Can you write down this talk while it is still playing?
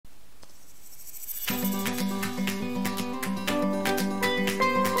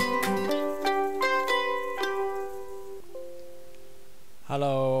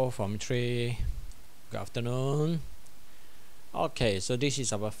Hello from 3. Good afternoon. Okay, so this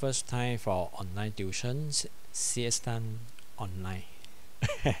is our first time for online tuitions. CS 单 online.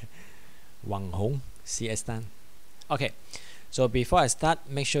 网红 CS 单 Okay, so before I start,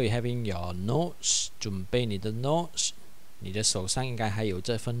 make sure you're having your notes. 准备你的 notes. 你的手上应该还有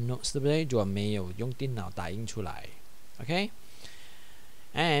这份 notes, 对不对？如果没有，用电脑打印出来。Okay?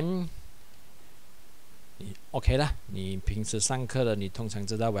 And OK 啦，你平时上课了，你通常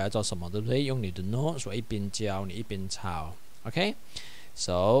知道我要做什么，对不对？用你的 notes， 我一边教你一边抄。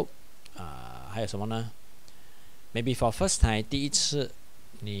OK，so 还有什么呢 ？Maybe for first time 第一次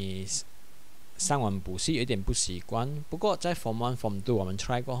你上完补习有点不习惯，不过在 Form 1、Form 2我们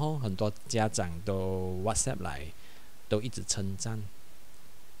try 过后，很多家长都 WhatsApp 来，都一直称赞。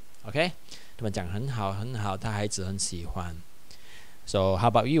OK， 他们讲很好很好，他孩子很喜欢。So how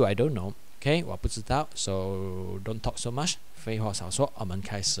about you? I don't know. OK， 我不知道 ，so don't talk so much。废话少说，我们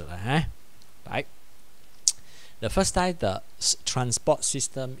开始了哈。来 ，the first type 的 transport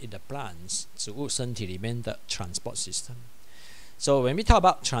system in the plants， 植物身体里面的 transport system。So when we talk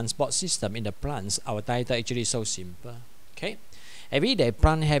about transport system in the plants, our title actually so simple. OK，everyday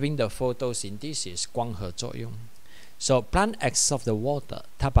plant having the photosynthesis 光合作用。So plant absorbs the water，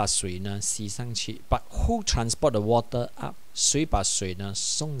 它把水呢吸上去。But who transport the water up？ 谁把水呢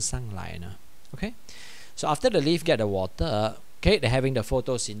送上来呢 ？OK，so after the leaf get the water，they're having the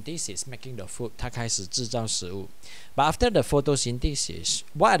photosynthesis, making the food， 它开始制造食物。But after the photosynthesis,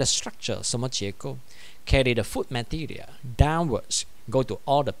 what are the structure？ 什么结构 ？Carry the food material downwards, go to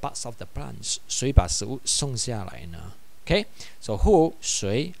all the parts of the plants。谁把食物送下来呢 ？OK，so who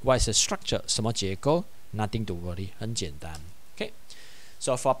谁 ？What is the structure？ 什么结构？ Nothing to worry， 很简单。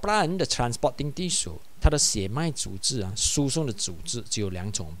OK，so for plant the transporting tissue， 它的血脉组织啊，输送的组织只有两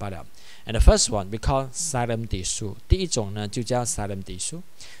种罢了。And the first one we call xylem tissue， 第一种呢就叫 xylem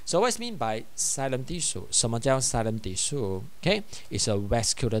tissue。So what's mean by xylem tissue？ 什么叫 xylem tissue？OK，it's a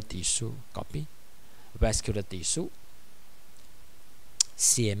vascular tissue。Copy vascular tissue，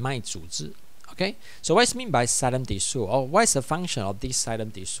 血脉组织。OK，so what's mean by xylem tissue？ what is the function of this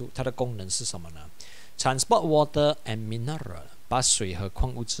xylem tissue？ 它的功能是什么呢？Transport water and mineral， 把水和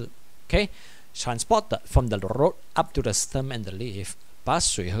矿物质 ，transport from the root up to the stem and the leaf， 把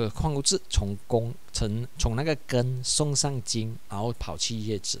水和矿物质从那个根送上茎，然后跑去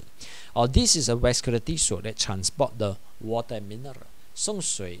叶子。Or this is a vascular tissue that transport the water and mineral， 送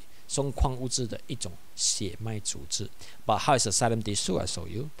水送矿物质的一种血脉组织。But how is a xylem tissue? I show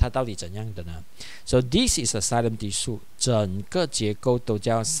you， 它到底怎样的呢 ？So this is a xylem tissue， 整个结构都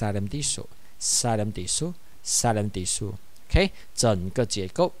叫 xylem tissue。Xylem tissue，xylem tissue，OK， 整个结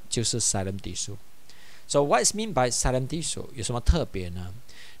构就是 xylem tissue。So what is mean by xylem tissue？ 有什么特别呢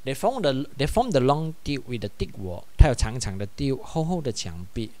 ？They form the long tube with the thick wall， 它有长长的 tube， 厚厚的墙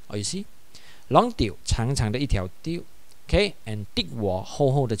壁。you see，long tube 长长的一条 tube，OK，and thick wall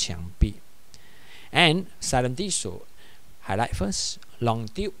厚厚的墙壁。And xylem tissue highlight first long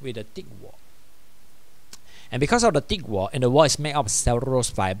tube with a thick wall。And because of the thick wall, and the wall is made of cellulose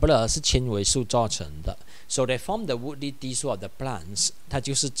fiber， 是纤维素造成的 ，so they form the woody tissue of the plants， 它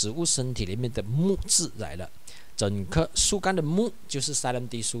就是植物身体里面的木质来了。整棵树干的木就是 xylem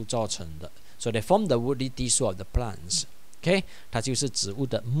tissue 造成的 ，so they form the woody tissue of the plants。OK， 它就是植物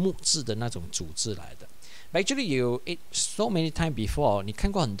的木质的那种组织来的。But actually, you eat so many times before， 你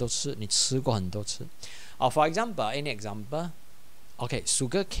看过很多次，你吃过很多次。For example, any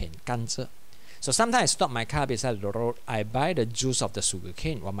example？OK，sugar cane 甘蔗。So sometimes I stop my car beside the road. I buy the juice of the sugar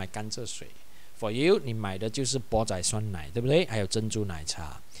cane. 我买甘蔗水。For you， 你买的就是钵仔酸奶，对不对？还有珍珠奶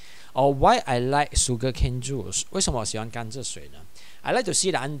茶。Or why I like sugar cane juice？ 为什么我喜欢甘蔗水呢 ？I like to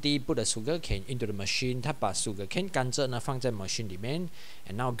see the auntie put the sugar cane into the machine. 她把 sugar cane 甘蔗呢放在 machine 里面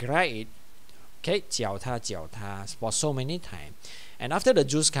 ，and now grind it。OK， 搅它 for so many times. And after the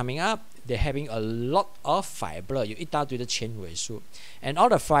juice coming up, they're having a lot of fiber， 有一大堆的纤维素。And all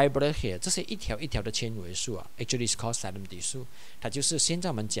the fiber here， 这些一条一条的纤维素啊 ，actually is called xylem tissue。它就是现在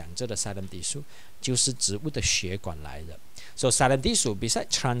我们讲这的 xylem tissue， 就是植物的血管来的。So xylem tissue besides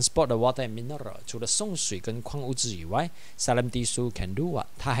transport the water and mineral， 除了送水跟矿物质以外 ，xylem tissue can do what？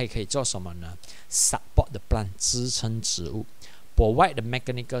 它还可以做什么呢 ？Support the plant， 支撑植物。Provide the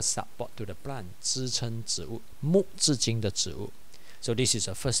mechanical support to the plant， 支撑植物，木质茎的植物。So this is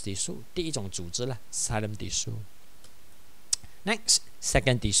the first tissue， 第一种组织啦 ，xylem tissue。Next,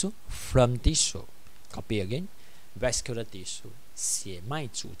 second tissue, phloem tissue. Copy again, vascular tissue， 血脉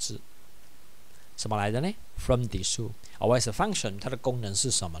组织。什么来的呢 ？phloem tissue。What is the function？ 它的功能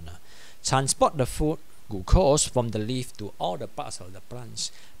是什么呢 ？Transport the food glucose from the leaf to all the parts of the plants，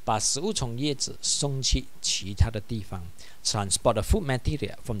 把食物从叶子送去其他的地方。Transport the food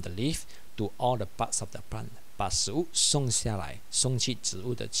material from the leaf to all the parts of the plant， 把食物送下来，送去植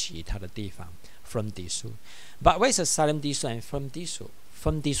物的其他的地方。Phloem tissue， but where is the xylem tissue and phloem tissue？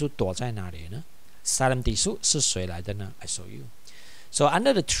 phloem tissue 躲在哪里呢？ xylem tissue 是谁来的呢？ I show you。So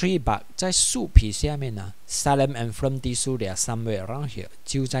under the tree bark， 在树皮下面呢 ，xylem and phloem tissue they are somewhere around here，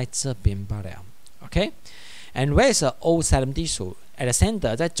 就在这边罢了。OK，and where is the old xylem tissue？ At the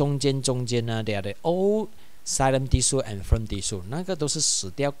center， 在中间呢 ，they are the old xylem tissue and phloem tissue， 那个都是死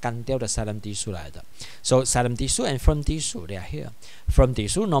掉、干掉的 xylem tissue 来的。So xylem tissue and phloem tissue they are here. Phloem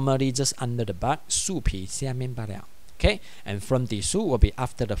tissue normally just under the bark， 树皮下面罢了。OK，and phloem tissue will be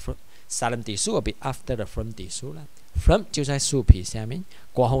after the xylem tissue will be after the phloem tissue 啦。Phloem 就在树皮下面，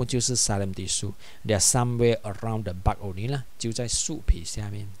过后就是 xylem tissue。They are somewhere around the bark only 啦，就在树皮下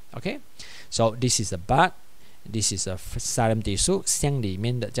面。OK，so this is the bark。This is a xylem tissue， 像里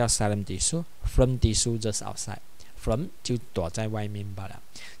面的叫 xylem tissue，phloem tissue just outside，phloem 就躲在外面罢了。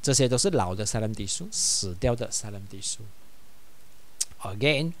这些都是老的 xylem tissue， 死掉的 xylem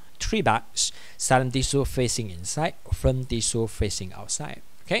tissue。Again， three barks， xylem tissue facing inside，phloem tissue facing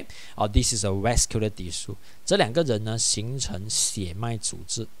outside。OK，this is a vascular tissue。这两个人呢形成血脉组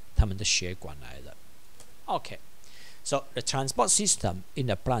织，他们的血管来的。OK，so the transport system in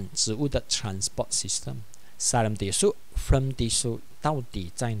the plant， 植物的 transport system。Xylem tissue, phloem tissue 到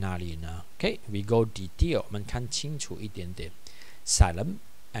底在哪里呢 ？OK，we go detail， 我们看清楚一点点。Xylem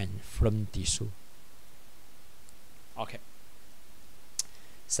and phloem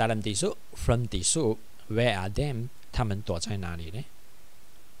tissue。OK，Xylem tissue, phloem tissue, where are them？ 它们躲在哪里呢？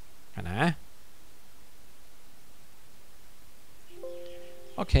看啊。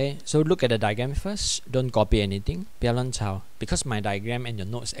Okay, so look at the diagram first. Don't copy anything. 不要乱抄 ，because my diagram and your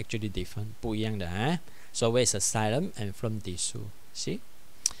notes actually different， 不一样的啊。So where is the xylem and phloem tissue? See?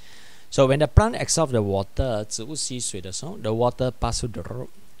 So when the plant absorbs the water， 植物吸水的时候 ，the water pass through the root.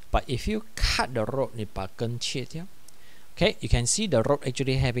 But if you cut the root， 你把根切掉 ，okay, you can see the root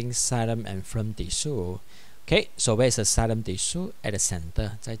actually having xylem and phloem tissue. Okay, so where is the xylem tissue? At the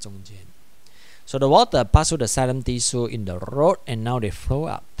center， 在中间。So the water pass through the xylem tissue in the root, and now they flow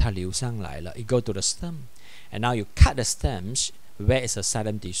up， 它流上来了。It go to the stem, and now you cut the stems。Where is the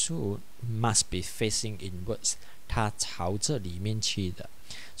xylem tissue? Must be facing inwards. 它朝着里面去的。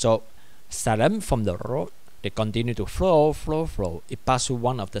So xylem from the root, they continue to flow. It pass through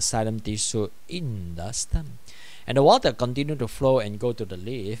one of the xylem tissue in the stem, and the water continue to flow and go to the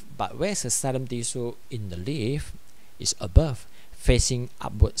leaf. But where is the xylem tissue in the leaf? Is above, facing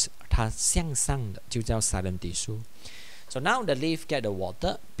upwards. 它向上的就叫 xylem tissue。So now the leaf get the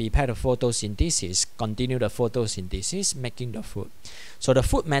water, prepare the photosynthesis, continue the photosynthesis, making the food. So the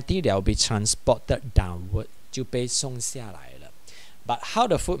food material will be transported downward， 就被送下来了。But how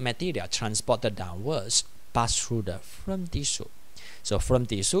the food material transported downwards? Pass through the phloem tissue. So phloem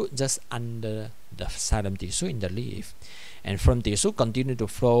tissue just under the xylem tissue in the leaf, and phloem tissue continue to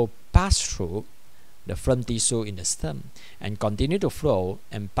flow, pass through the phloem tissue in the stem, and continue to flow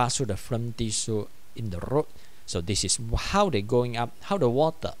and pass through the phloem tissue in the root.So this is how they going up, how the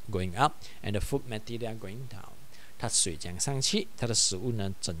water going up and the food material going down. 它水讲上去，它的食物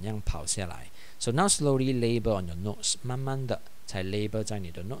呢怎样跑下来 ？So now slowly label on your notes， 慢慢的才 label 在你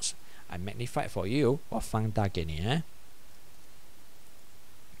的 notes。I magnify for you， 我放大给你啊。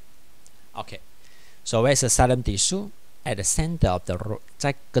Okay, so where's the xylem tissue? At the center of the root，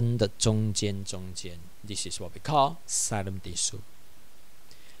 在根的中间。This is what we call xylem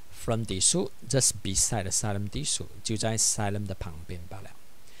tissue。Phloem tissue just beside the xylem tissue， 就在 xylem 的旁边罢了。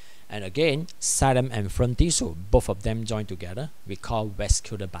And again, xylem and phloem tissue, both of them join together, we call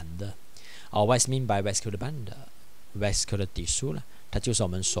vascular bundle. Or what is mean by vascular bundle? Vascular tissue 啦，它就是我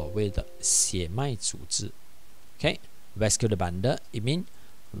们所谓的血脉组织。Okay, vascular bundle, it means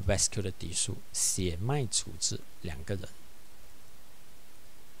vascular tissue， 血脉组织，两个人。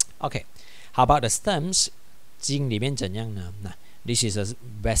Okay, how about the stems？ 茎里面怎样呢？那This is a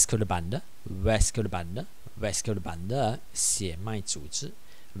vascular bundle, 血脉组织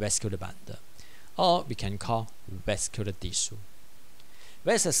vascular bundle, or we can call vascular tissue.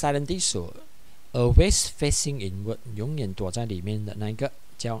 Where's the xylem tissue? Always facing inward， 永远躲在里面的那一个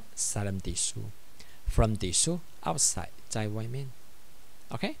叫 xylem tissue. Phloem tissue outside， 在外面。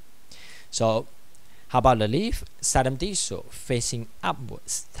Okay, so how about the leaf? Xylem tissue facing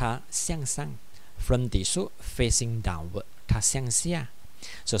upwards， 它向上。Phloem tissue facing downward，它向下。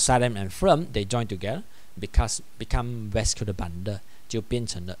So xylem and phloem they join together because become vascular bundle， 就变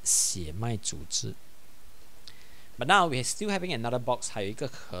成了血脉组织。But now we are still having another box， 还有一个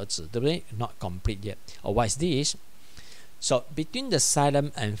盒子，对不对 ？Not complete yet. Or what is this? So between the xylem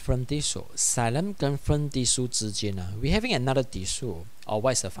and phloem tissue，xylem 跟 phloem tissue 之间呢 ，we having another tissue. Or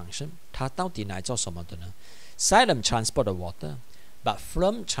what is the function？ 它到底来做什么的呢 ？Xylem transport the water, but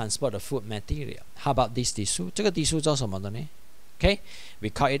phloem transport the food material. How about this tissue？ 这个 tissue 做什么的呢 ？Okay, we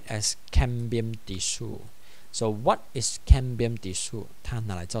call it as cambium tissue. So what is cambium tissue？ 它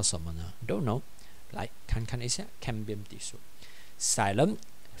拿来做什么呢 ？Don't know. 来看看一下 cambium tissue. Xylem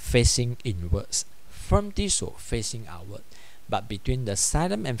facing inwards, phloem tissue facing outward. But between the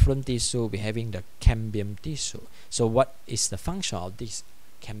xylem and phloem tissue, we're having the cambium tissue. So what is the function of this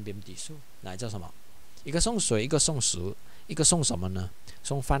cambium tissue？ 拿来做什么？一个送水，一个送食，一个送什么呢？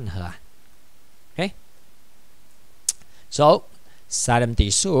送饭盒啊。Okay. So xylem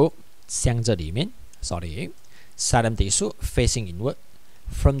tissue 向这里面 ，xylem tissue facing inward,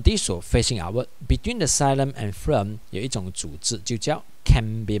 phloem tissue facing outward. Between the xylem and phloem 有一种组织就叫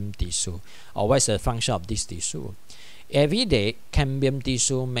cambium tissue. Or what is the function of this tissue? Every day, cambium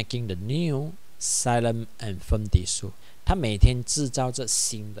tissue making the new xylem and phloem tissue. 它每天制造着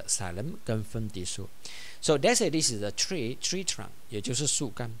新的 xylem 跟 phloem tissue. So let's say this is a tree trunk， 也就是树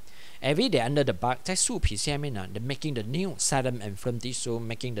干。Every day under the bark， 在树皮下面呢 ，they're making the new xylem and phloem tissue,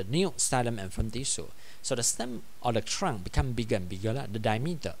 making the new xylem and phloem tissue. So the stem or the trunk become bigger and bigger 了 ，the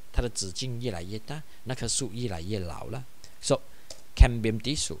diameter， 它的直径越来越大，那棵树越来越老了。So cambium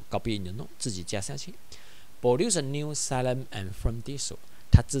tissue copy in the note， 自己加下去。Produce a new xylem and phloem tissue，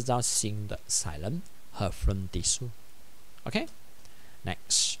 它制造新的 xylem 和 phloem tissue。Okay,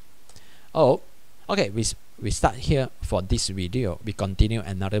 next. Oh, okay. We start here for this video. We continue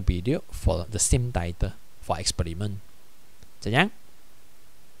another video for the same title for experiment. 怎样？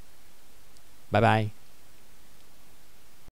拜拜。